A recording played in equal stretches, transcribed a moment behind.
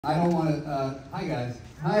I don't want to, hi guys.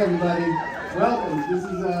 Hi everybody. Welcome. This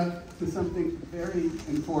is to something very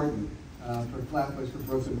important for Flatbush, for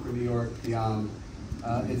Brooklyn, for New York, beyond.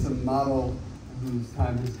 It's a model whose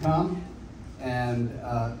time has come. And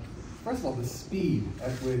first of all, the speed at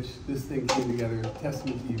which this thing came together is a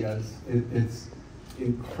testament to you guys. It's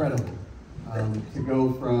incredible to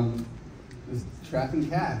go from just trapping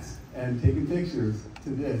cats and taking pictures to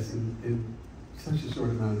this in such a short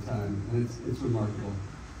amount of time. And it's remarkable.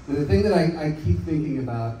 The thing that I keep thinking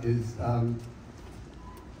about is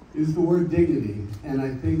the word dignity. And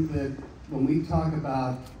I think that when we talk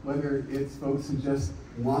about whether it's folks who just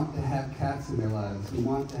want to have cats in their lives, who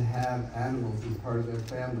want to have animals as part of their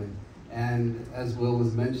family, and as Will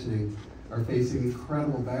was mentioning, are facing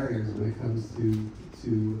incredible barriers when it comes to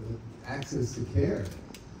access to care,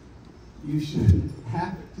 you should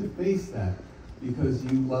have to face that because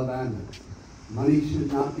you love animals. Money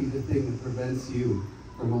should not be the thing that prevents you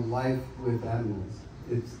from a life with animals.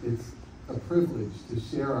 It's a privilege to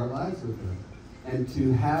share our lives with them. And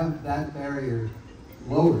to have that barrier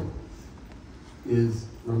lowered is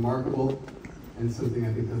remarkable and something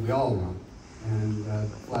I think that we all want. And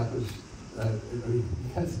Flatbush,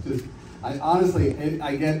 I honestly,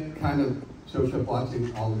 I get kind of choked up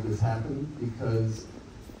watching all of this happen because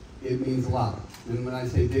it means a lot. And when I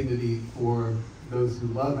say dignity for those who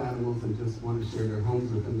love animals and just want to share their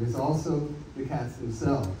homes with them, there's also the cats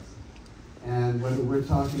themselves. And whether we're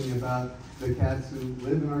talking about the cats who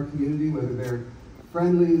live in our community, whether they're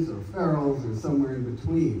friendlies or ferals or somewhere in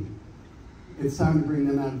between, it's time to bring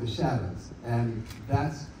them out of the shadows. And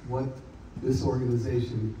that's what this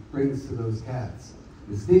organization brings to those cats,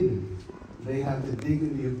 is dignity. They have the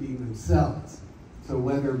dignity of being themselves. So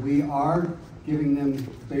whether we are giving them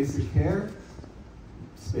basic care,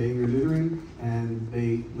 spaying or neutering, and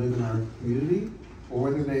they live in our community, or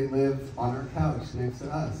whether they live on our couch next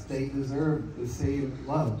to us, they deserve the same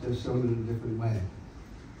love, just shown in a different way.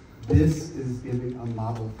 This is giving a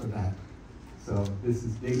model for that. So this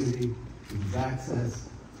is dignity, this is access,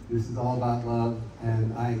 this is all about love,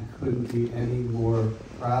 and I couldn't be any more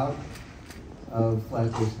proud of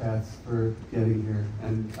Flatbush Cats for getting here,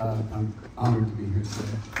 and I'm honored to be here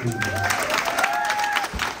today. Thank you.